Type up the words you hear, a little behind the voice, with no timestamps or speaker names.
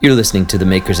You're listening to the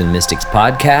Makers and Mystics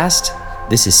podcast.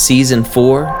 This is Season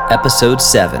 4, Episode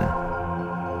 7.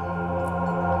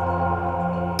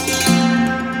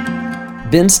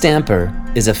 Ben Stamper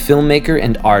is a filmmaker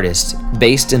and artist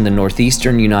based in the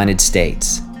northeastern United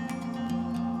States.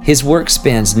 His work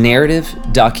spans narrative,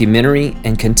 documentary,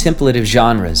 and contemplative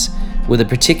genres with a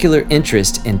particular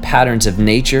interest in patterns of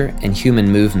nature and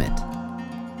human movement.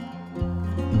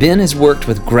 Ben has worked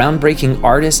with groundbreaking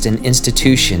artists and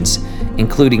institutions,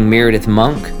 including Meredith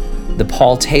Monk, the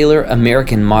Paul Taylor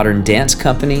American Modern Dance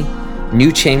Company,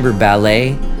 New Chamber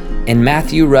Ballet, and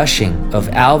Matthew Rushing of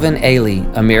Alvin Ailey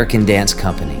American Dance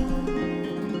Company.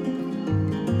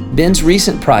 Ben's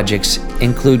recent projects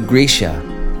include Grisha,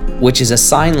 which is a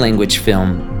sign language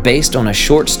film based on a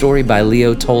short story by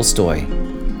Leo Tolstoy,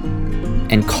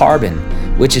 and Carbon,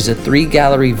 which is a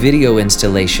 3-gallery video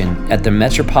installation at the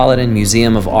Metropolitan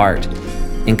Museum of Art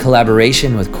in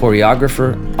collaboration with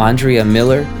choreographer Andrea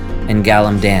Miller and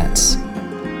Gallum Dance.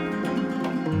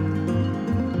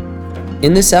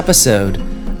 In this episode,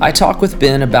 I talk with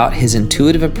Ben about his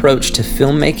intuitive approach to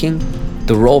filmmaking,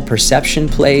 the role perception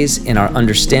plays in our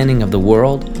understanding of the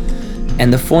world,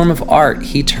 and the form of art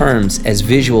he terms as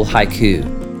visual haiku.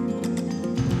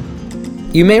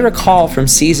 You may recall from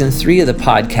Season 3 of the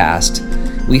podcast,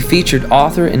 we featured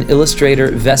author and illustrator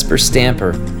Vesper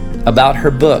Stamper about her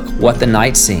book, What the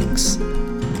Night Sings.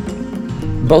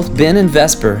 Both Ben and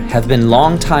Vesper have been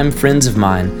longtime friends of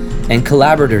mine and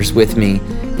collaborators with me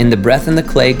in the Breath in the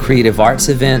Clay Creative Arts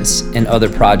events and other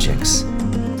projects.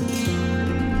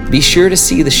 Be sure to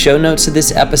see the show notes of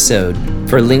this episode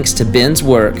for links to Ben's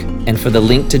work and for the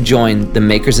link to join the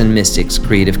Makers and Mystics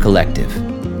Creative Collective.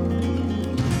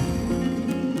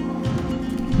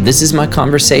 This is my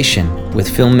conversation with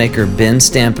filmmaker Ben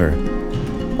Stamper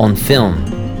on film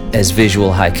as visual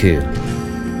haiku.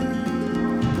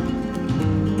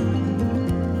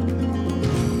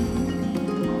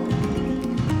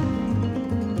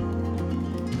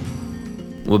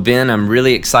 Well, Ben, I'm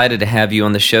really excited to have you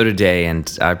on the show today,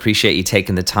 and I appreciate you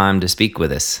taking the time to speak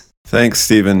with us. Thanks,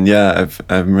 Stephen. Yeah,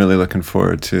 I'm really looking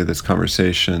forward to this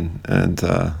conversation and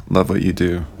love what you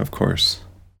do, of course.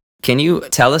 Can you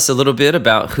tell us a little bit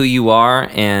about who you are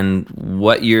and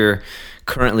what you're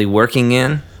currently working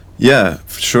in? Yeah,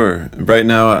 sure. Right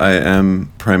now I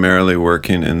am primarily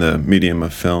working in the medium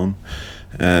of film,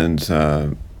 and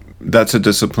that's a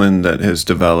discipline that has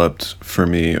developed for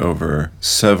me over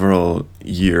several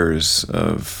years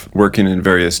of working in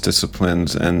various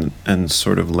disciplines and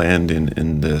sort of landing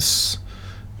in this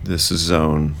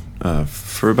zone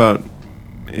for about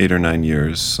 8 or 9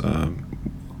 years.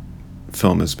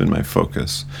 Film has been my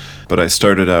focus, but I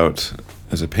started out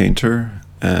as a painter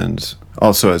and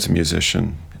also as a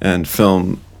musician, and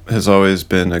film has always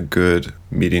been a good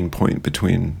meeting point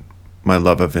between my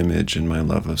love of image and my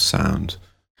love of sound.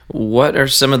 What are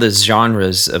some of the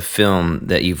genres of film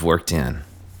that you've worked in?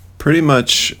 Pretty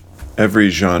much every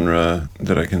genre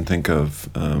that I can think of.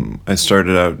 I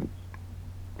started out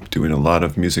doing a lot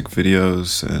of music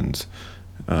videos, and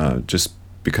just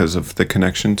because of the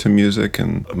connection to music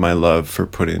and my love for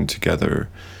putting together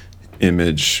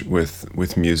image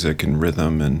with music and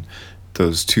rhythm, and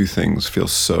those two things feel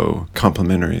so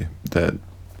complementary that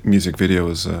music video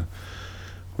was a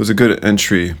good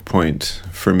entry point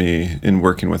for me in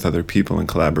working with other people and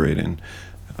collaborating.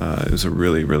 It was a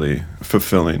really, really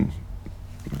fulfilling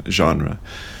genre.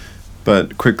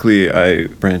 But quickly I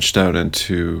branched out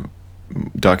into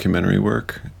documentary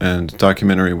work, and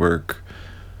documentary work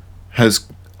has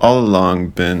all along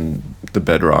been the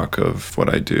bedrock of what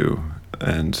I do,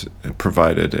 and it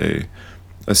provided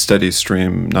a steady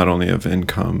stream not only of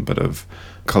income but of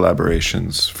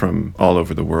collaborations from all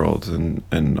over the world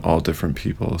and all different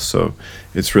people. So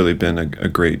it's really been a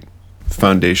great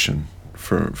foundation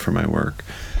for my work.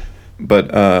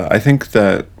 But I think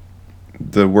that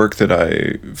the work that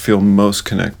I feel most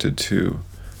connected to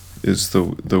is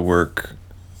the work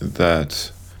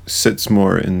that sits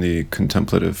more in the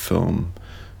contemplative film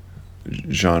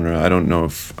genre. I don't know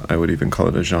if I would even call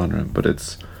it a genre, but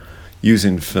it's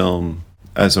using film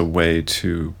as a way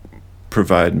to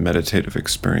provide meditative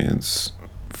experience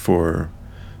for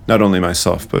not only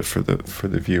myself but for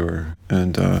the viewer.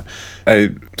 And I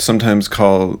sometimes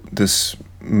call this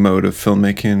mode of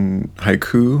filmmaking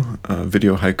haiku,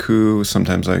 video haiku.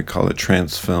 Sometimes I call it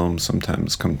trance film,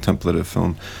 sometimes contemplative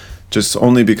film, just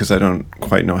only because I don't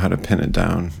quite know how to pin it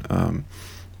down.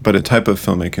 But a type of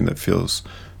filmmaking that feels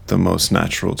the most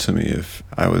natural to me if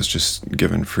I was just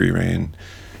given free rein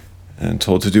and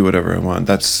told to do whatever I want.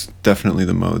 That's definitely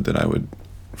the mode that I would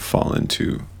fall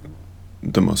into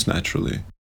the most naturally.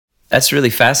 That's really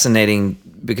fascinating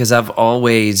because I've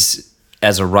always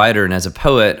as a writer and as a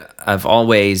poet, I've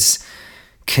always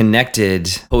connected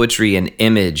poetry and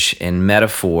image and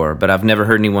metaphor, but I've never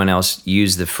heard anyone else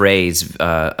use the phrase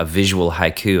a visual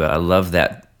haiku. I love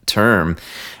that term.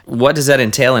 What does that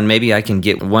entail? And maybe I can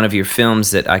get one of your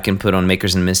films that I can put on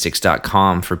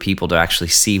makersandmystics.com for people to actually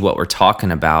see what we're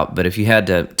talking about. But if you had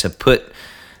to put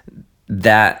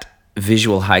that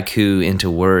visual haiku into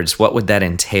words, what would that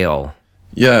entail?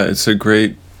 Yeah, it's a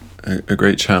great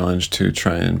challenge to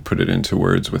try and put it into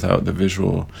words without the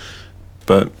visual.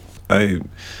 But I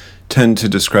tend to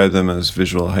describe them as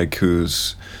visual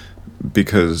haikus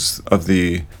because of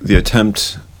the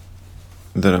attempt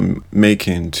that I'm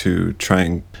making to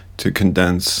trying to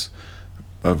condense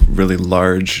a really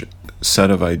large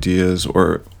set of ideas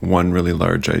or one really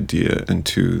large idea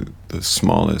into the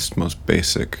smallest, most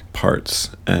basic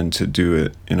parts, and to do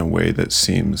it in a way that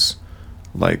seems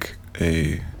like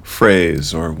a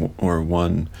phrase or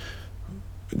one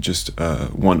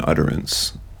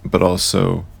utterance. But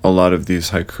also, a lot of these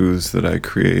haikus that I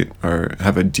create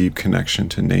have a deep connection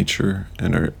to nature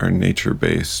and are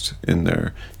nature-based in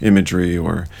their imagery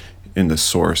or in the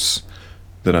source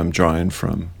that I'm drawing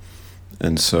from.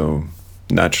 And so,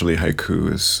 naturally,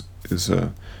 haiku is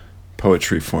a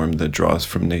poetry form that draws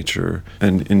from nature,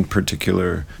 and in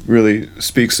particular, really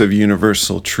speaks of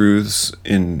universal truths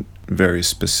in very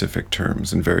specific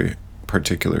terms, in very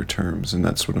particular terms, and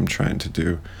that's what I'm trying to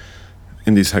do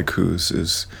in these haikus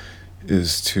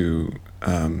is to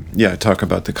talk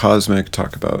about the cosmic,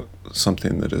 talk about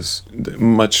something that is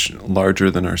much larger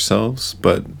than ourselves,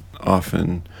 but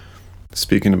often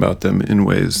speaking about them in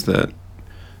ways that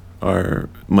are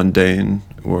mundane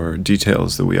or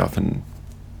details that we often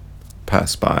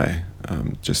pass by,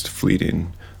 just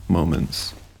fleeting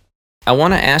moments. I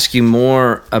want to ask you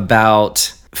more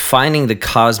about finding the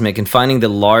cosmic and finding the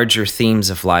larger themes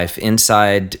of life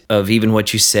inside of even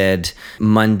what you said,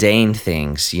 mundane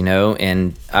things,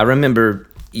 And I remember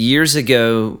years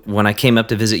ago when I came up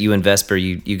to visit you in Vesper,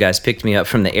 you guys picked me up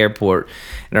from the airport,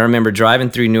 and I remember driving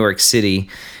through New York City,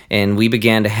 and we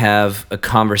began to have a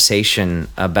conversation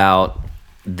about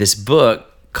this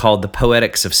book called The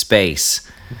Poetics of Space.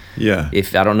 Yeah.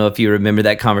 I don't know if you remember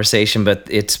that conversation, but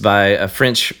it's by a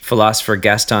French philosopher,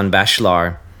 Gaston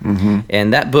Bachelard. Mm-hmm.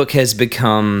 And that book has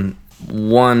become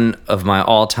one of my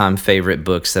all-time favorite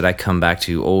books that I come back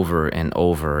to over and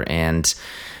over. And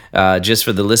just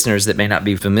for the listeners that may not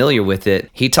be familiar with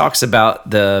it, he talks about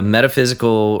the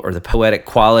metaphysical or the poetic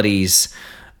qualities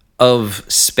of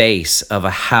space, of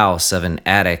a house, of an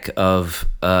attic, of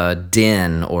a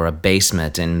den or a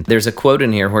basement. And there's a quote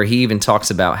in here where he even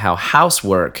talks about how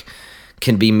housework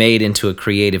can be made into a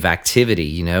creative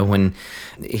activity. When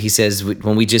he says,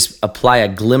 when we just apply a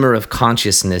glimmer of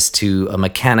consciousness to a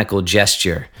mechanical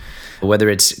gesture, whether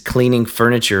it's cleaning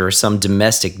furniture or some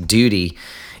domestic duty,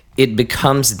 it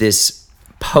becomes this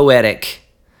poetic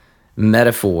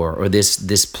metaphor or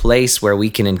this place where we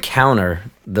can encounter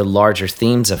the larger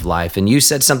themes of life. And you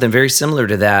said something very similar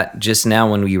to that just now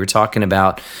when we were talking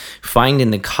about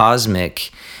finding the cosmic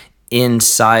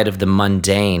inside of the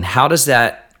mundane. How does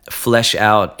that flesh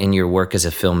out in your work as a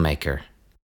filmmaker?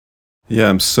 Yeah,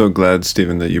 I'm so glad,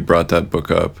 Stephen, that you brought that book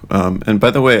up. And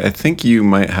by the way, I think you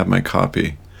might have my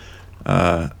copy.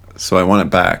 So I want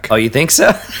it back. Oh, you think so?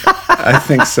 I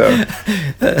think so.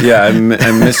 Yeah,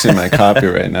 I'm missing my copy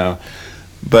right now.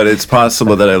 But it's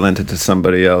possible that I lent it to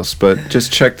somebody else. But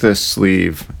just check this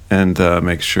sleeve and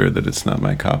make sure that it's not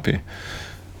my copy.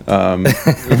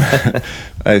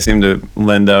 I seem to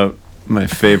lend out my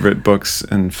favorite books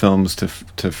and films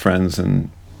to friends and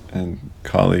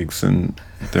colleagues, and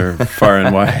they're far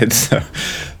and wide.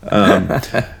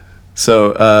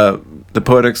 So The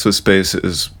Poetics of Space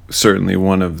is certainly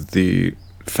one of the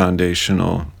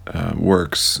foundational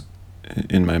works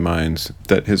in my mind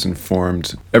that has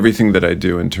informed everything that I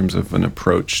do in terms of an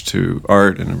approach to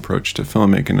art, an approach to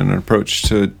filmmaking, and an approach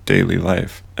to daily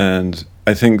life. And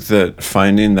I think that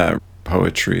finding that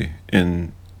poetry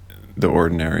in the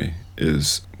ordinary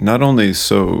is not only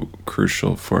so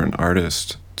crucial for an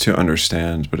artist to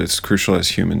understand, but it's crucial as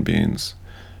human beings.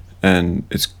 And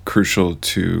it's crucial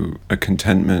to a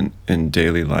contentment in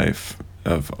daily life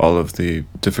of all of the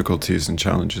difficulties and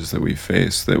challenges that we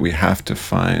face, that we have to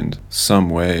find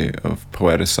some way of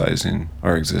poeticizing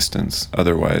our existence.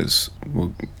 Otherwise,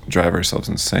 we'll drive ourselves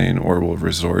insane, or we'll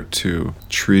resort to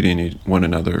treating one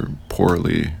another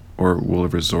poorly, or we'll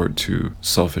resort to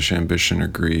selfish ambition or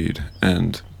greed.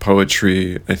 And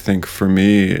poetry, I think for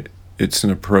me, it's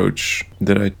an approach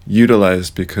that I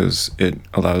utilize because it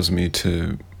allows me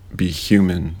to be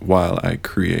human while I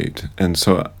create. And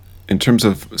so in terms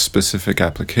of specific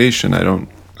application, I don't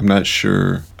I'm not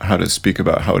sure how to speak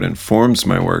about how it informs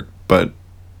my work, but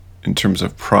in terms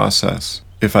of process,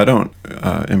 if I don't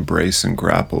embrace and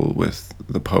grapple with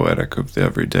the poetic of the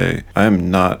everyday, I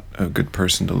am not a good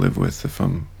person to live with if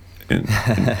I'm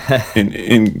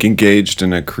engaged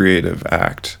in a creative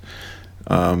act.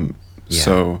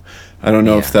 So I don't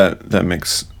know if that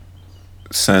makes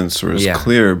sense or is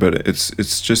clear, but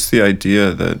it's just the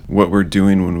idea that what we're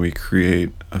doing when we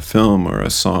create a film or a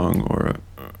song or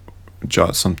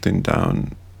jot something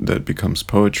down that becomes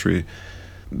poetry,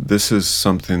 this is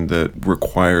something that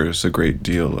requires a great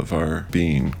deal of our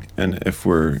being. And if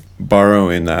we're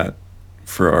borrowing that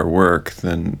for our work,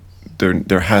 then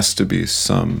there has to be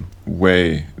some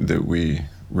way that we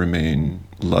remain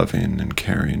loving and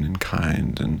caring and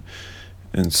kind.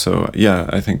 And so,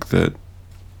 I think that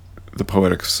the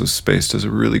Poetics of Space does a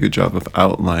really good job of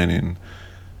outlining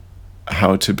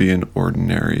how to be an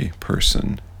ordinary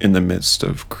person in the midst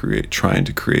of trying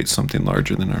to create something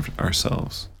larger than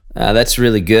ourselves. That's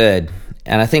really good.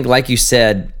 And I think, like you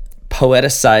said,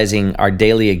 poeticizing our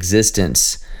daily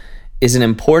existence is an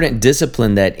important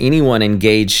discipline that anyone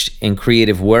engaged in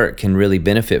creative work can really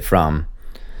benefit from.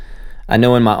 I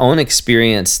know in my own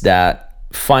experience that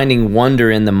finding wonder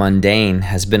in the mundane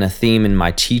has been a theme in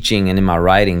my teaching and in my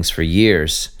writings for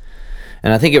years.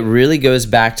 And I think it really goes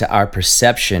back to our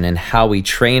perception and how we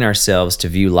train ourselves to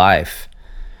view life.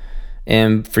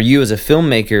 And for you as a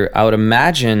filmmaker, I would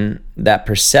imagine that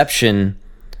perception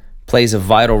plays a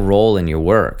vital role in your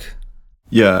work.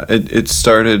 Yeah, it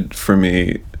started for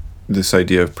me, this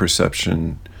idea of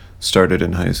perception started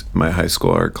in my high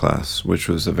school art class, which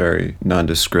was a very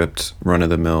nondescript,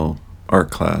 run-of-the-mill art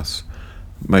class.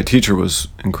 My teacher was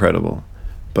incredible,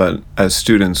 but as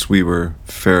students, we were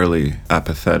fairly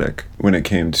apathetic when it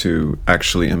came to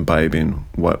actually imbibing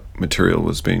what material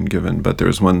was being given. But there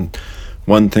was one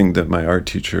thing that my art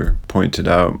teacher pointed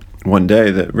out one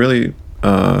day that really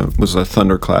was a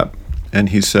thunderclap, and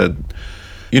he said,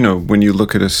 when you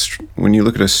look at a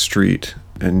street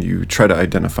and you try to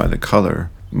identify the color,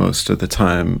 most of the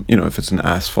time, if it's an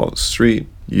asphalt street,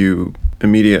 you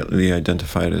immediately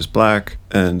identify it as black.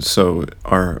 And so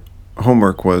our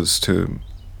homework was to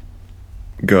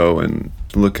go and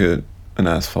look at an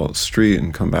asphalt street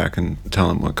and come back and tell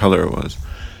him what color it was.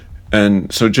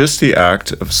 And so just the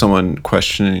act of someone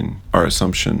questioning our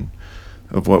assumption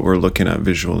of what we're looking at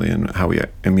visually and how we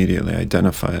immediately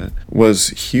identify it was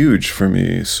huge for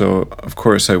me. So of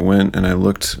course I went and I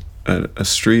looked at a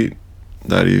street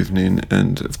that evening,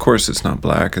 and of course it's not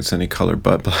black, it's any color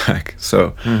but black.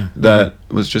 So that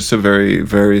was just a very,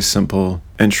 very simple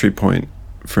entry point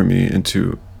for me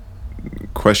into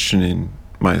questioning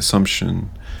my assumption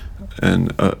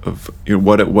and of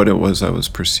what it was I was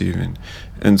perceiving.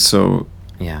 And so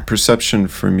perception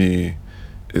for me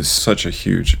is such a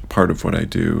huge part of what I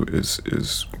do, is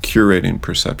curating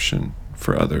perception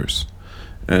for others.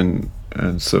 And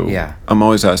so I'm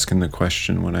always asking the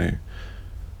question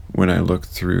when I look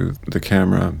through the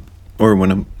camera, or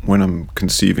when I'm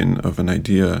conceiving of an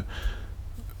idea,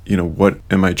 what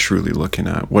am I truly looking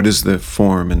at? What is the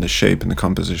form and the shape and the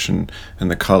composition and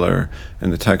the color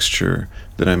and the texture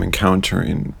that I'm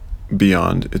encountering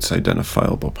beyond its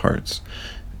identifiable parts?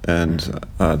 And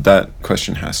that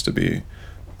question has to be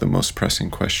the most pressing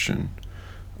question.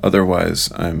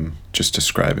 Otherwise, I'm just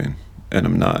describing, and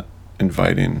I'm not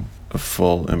inviting a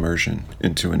full immersion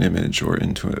into an image or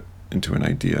into an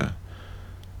idea.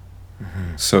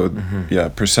 So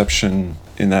perception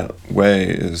in that way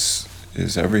is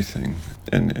everything,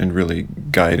 and really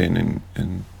guiding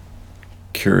and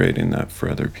curating that for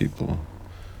other people.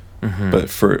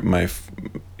 But for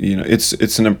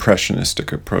it's an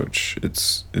impressionistic approach.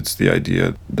 It's the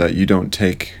idea that you don't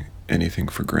take anything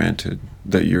for granted,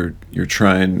 that you're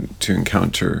trying to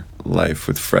encounter life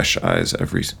with fresh eyes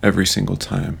every single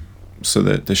time, so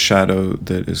that the shadow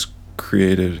that is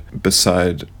created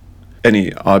beside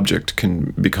any object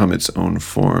can become its own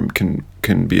form,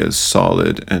 can be as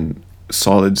solid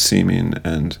seeming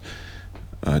and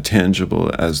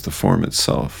tangible as the form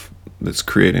itself that's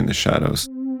creating the shadows.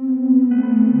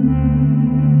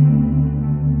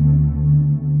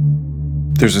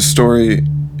 There's a story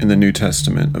in the New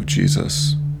Testament of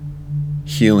Jesus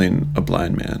healing a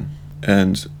blind man.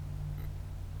 And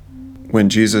when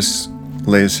Jesus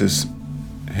lays his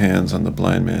hands on the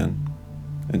blind man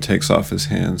and takes off his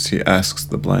hands, he asks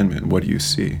the blind man, "What do you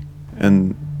see?"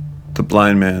 And the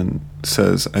blind man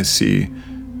says, "I see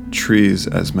trees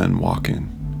as men walking."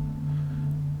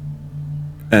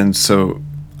 And so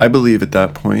I believe at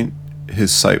that point,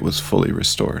 his sight was fully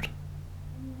restored.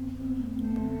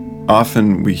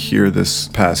 Often we hear this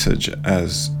passage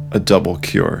as a double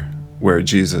cure, where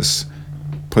Jesus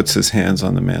puts his hands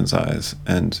on the man's eyes,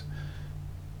 and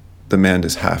the man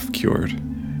is half cured.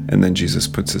 And then Jesus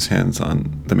puts his hands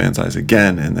on the man's eyes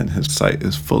again, and then his sight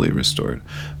is fully restored.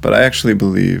 But I actually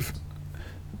believe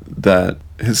that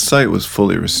his sight was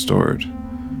fully restored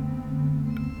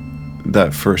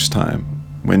that first time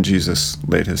when Jesus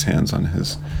laid his hands on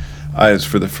his eyes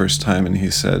for the first time, and he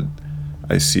said,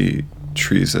 "I see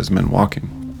trees as men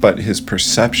walking." But his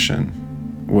perception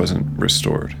wasn't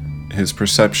restored. His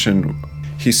perception,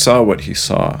 he saw what he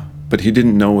saw, but he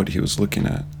didn't know what he was looking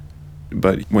at.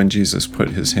 But when Jesus put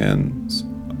his hands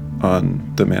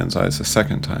on the man's eyes the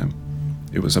second time,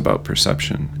 it was about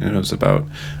perception, and it was about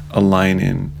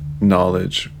aligning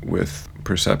knowledge with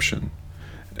perception.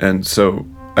 And so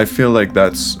I feel like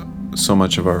that's so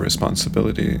much of our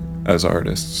responsibility as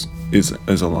artists is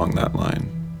along that line,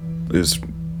 is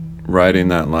riding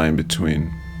that line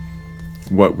between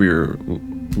what we're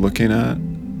looking at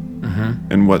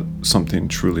and what something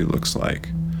truly looks like,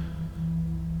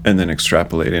 and then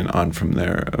extrapolating on from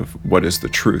there of what is the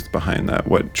truth behind that,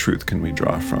 what truth can we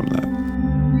draw from that.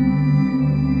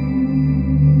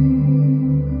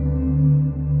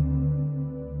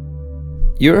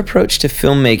 Your approach to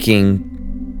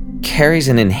filmmaking carries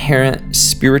an inherent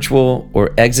spiritual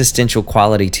or existential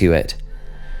quality to it.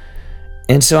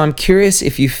 And so I'm curious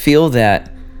if you feel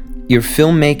that your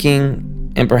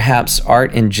filmmaking and perhaps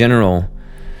art in general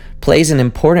plays an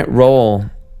important role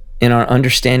in our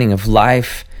understanding of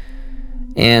life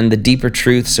and the deeper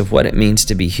truths of what it means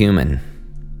to be human.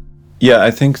 Yeah, I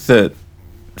think that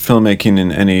filmmaking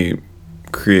in any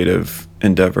creative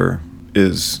endeavor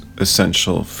is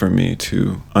essential for me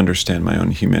to understand my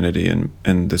own humanity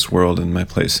and this world and my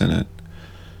place in it.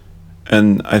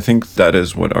 And I think that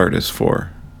is what art is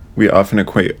for. We often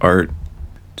equate art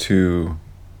to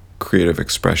creative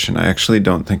expression. I actually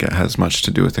don't think it has much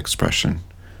to do with expression.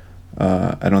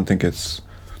 I don't think it's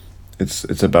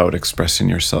about expressing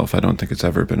yourself. I don't think it's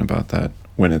ever been about that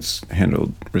when it's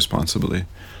handled responsibly.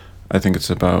 I think it's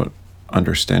about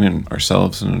understanding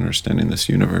ourselves and understanding this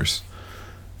universe.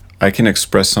 I can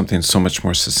express something so much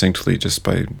more succinctly just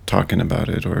by talking about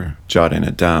it or jotting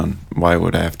it down. Why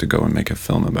would I have to go and make a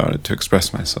film about it to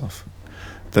express myself?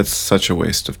 That's such a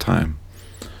waste of time.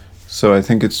 So I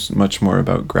think it's much more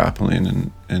about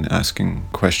grappling and asking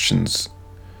questions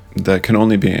that can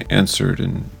only be answered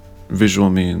in visual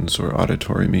means or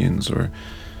auditory means or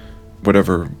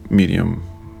whatever medium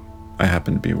I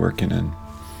happen to be working in.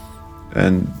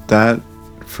 And that,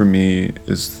 for me,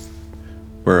 is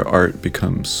where art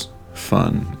becomes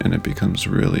fun, and it becomes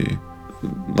really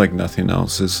like nothing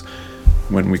else, is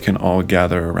when we can all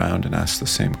gather around and ask the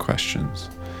same questions.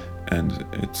 And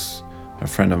it's a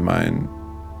friend of mine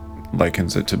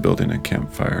likens it to building a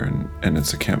campfire, and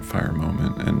it's a campfire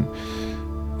moment,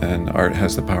 and art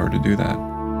has the power to do that.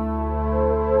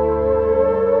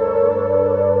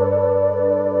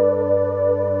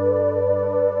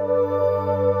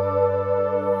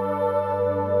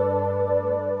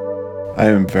 I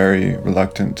am very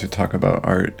reluctant to talk about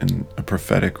art in a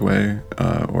prophetic way,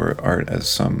 or art as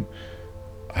some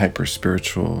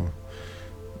hyper-spiritual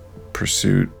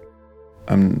pursuit.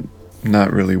 I'm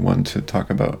not really one to talk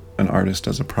about an artist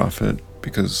as a prophet,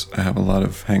 because I have a lot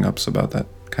of hang-ups about that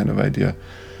kind of idea.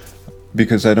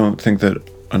 Because I don't think that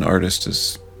an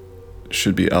artist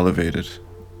should be elevated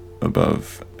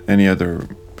above any other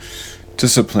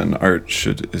discipline. Art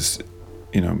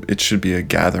it should be a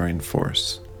gathering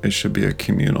force. It should be a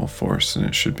communal force, and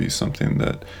it should be something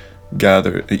that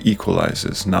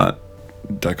equalizes, not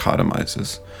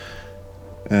dichotomizes.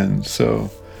 And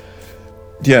so,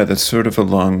 yeah, that's sort of a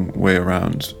long way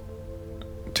around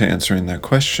to answering that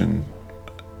question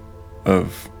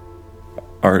of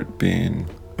art being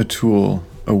a tool,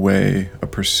 a way, a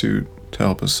pursuit to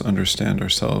help us understand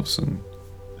ourselves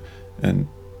and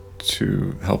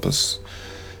to help us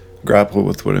grapple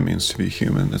with what it means to be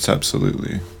human. It's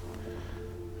absolutely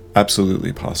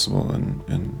possible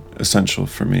and essential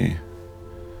for me.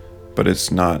 But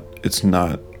it's not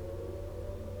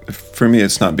for me,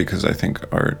 it's not because I think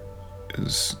art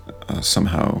is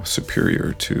somehow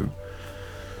superior to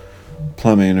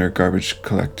plumbing or garbage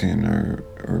collecting or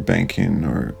banking,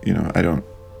 or I don't.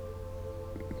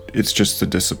 It's just the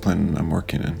discipline I'm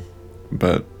working in.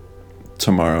 But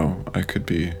tomorrow I could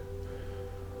be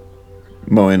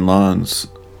mowing lawns,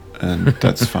 and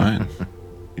that's fine,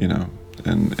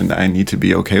 and I need to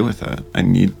be okay with that. I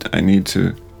need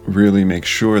to really make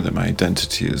sure that my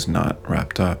identity is not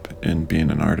wrapped up in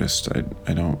being an artist.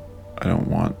 I don't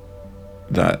want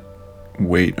that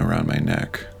weight around my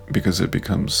neck, because it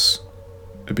becomes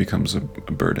a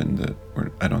burden that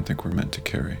I don't think we're meant to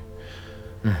carry.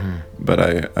 Mm-hmm.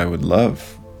 But I would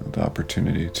love the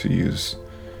opportunity to use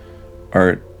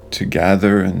art to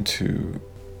gather and to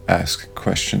ask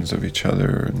questions of each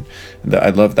other. And I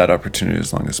love that opportunity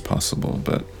as long as possible,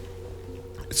 but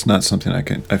it's not something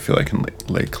I feel I can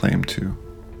lay claim to.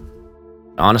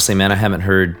 Honestly, man, I haven't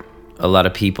heard a lot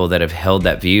of people that have held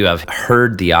that view. I've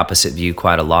heard the opposite view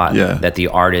quite a lot, that the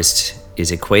artist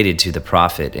is equated to the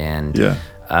prophet. And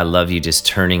I love you just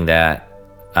turning that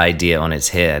idea on its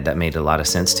head. That made a lot of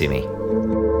sense to me.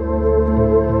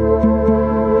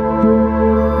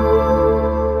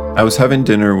 I was having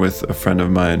dinner with a friend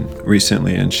of mine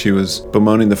recently, and she was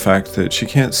bemoaning the fact that she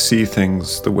can't see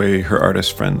things the way her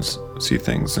artist friends see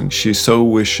things. And she so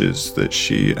wishes that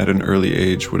she, at an early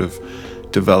age, would have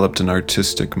developed an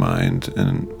artistic mind,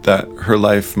 and that her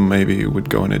life maybe would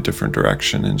go in a different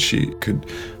direction and she could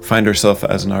find herself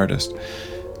as an artist.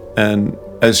 And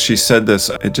as she said this,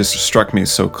 it just struck me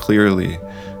so clearly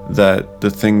that the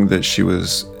thing that she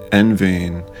was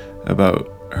envying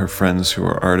about her friends who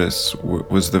were artists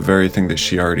was the very thing that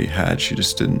she already had. She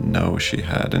just didn't know she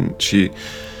had. And she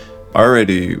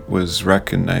already was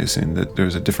recognizing that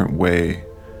there's a different way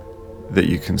that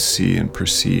you can see and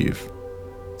perceive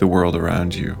the world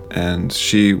around you. And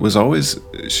she's always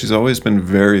been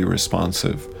very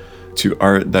responsive to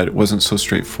art that wasn't so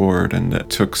straightforward and that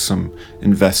took some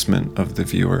investment of the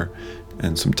viewer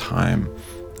and some time.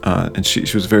 And she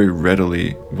was very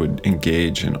readily would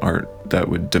engage in art that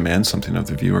would demand something of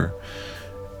the viewer.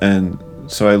 And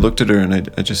so I looked at her and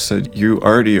I just said, you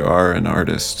already are an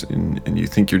artist, and you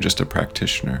think you're just a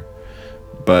practitioner,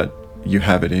 but you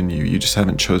have it in you. You just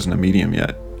haven't chosen a medium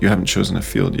yet. You haven't chosen a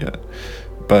field yet.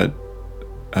 But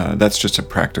that's just a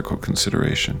practical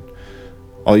consideration.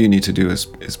 All you need to do is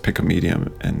pick a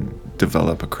medium and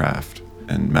develop a craft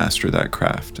and master that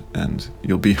craft, and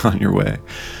you'll be on your way.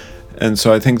 And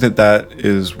so I think that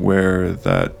is where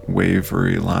that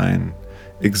wavery line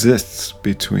exists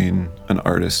between an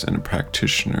artist and a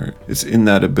practitioner. It's in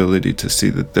that ability to see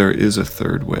that there is a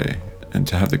third way and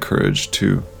to have the courage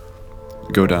to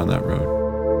go down that road.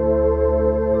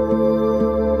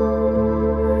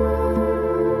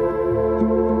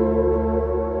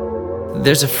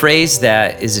 There's a phrase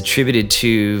that is attributed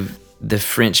to the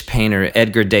French painter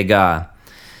Edgar Degas,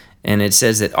 and it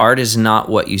says that art is not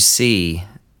what you see,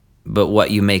 but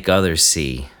what you make others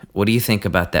see. What do you think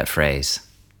about that phrase?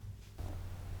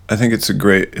 I think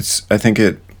I think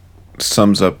it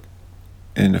sums up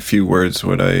in a few words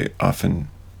what I often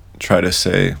try to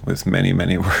say with many,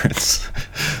 many words.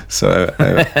 So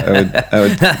I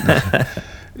would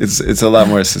it's a lot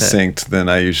more succinct than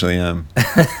I usually am,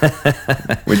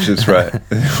 which is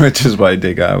why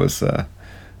Degas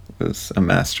was a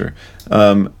master.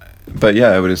 But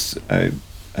yeah,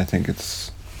 I think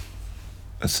it's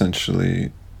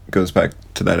essentially goes back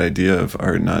to that idea of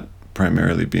art not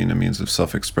primarily being a means of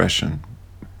self-expression,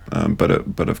 but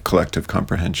of collective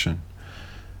comprehension.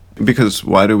 Because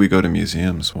why do we go to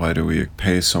museums? Why do we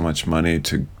pay so much money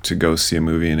to go see a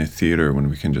movie in a theater when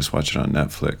we can just watch it on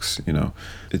Netflix? You know,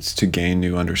 it's to gain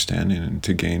new understanding and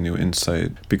to gain new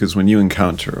insight. Because when you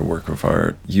encounter a work of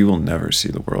art, you will never see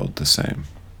the world the same.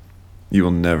 You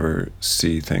will never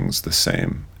see things the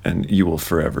same, and you will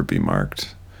forever be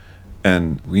marked.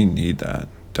 And we need that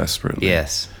desperately.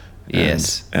 Yes.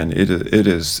 And it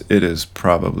is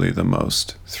probably the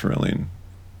most thrilling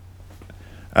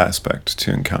aspect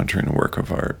to encountering a work of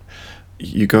art.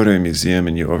 You go to a museum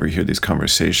and you overhear these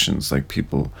conversations, like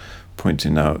people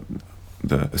pointing out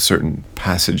a certain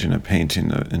passage in a painting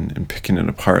and picking it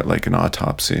apart like an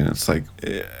autopsy, and it's like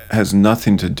it has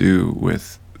nothing to do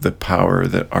with the power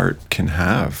that art can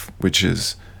have, which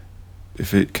is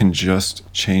if it can just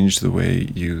change the way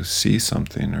you see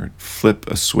something or flip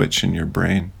a switch in your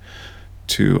brain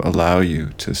to allow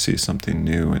you to see something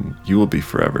new, and you will be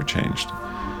forever changed.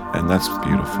 And that's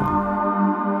beautiful.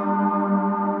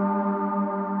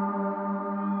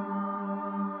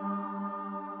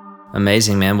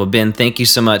 Amazing, man. Well, Ben, thank you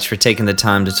so much for taking the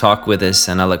time to talk with us,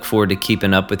 and I look forward to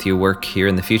keeping up with your work here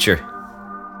in the future.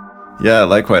 Yeah,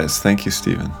 likewise. Thank you,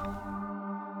 Stephen.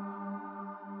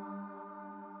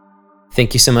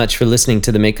 Thank you so much for listening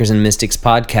to the Makers and Mystics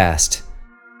podcast.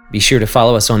 Be sure to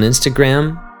follow us on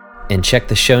Instagram and check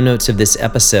the show notes of this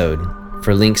episode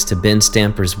for links to Ben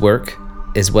Stamper's work,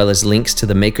 as well as links to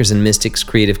the Makers and Mystics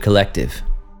Creative Collective.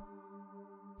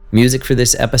 Music for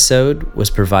this episode was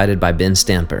provided by Ben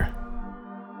Stamper.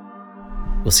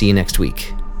 We'll see you next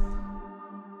week.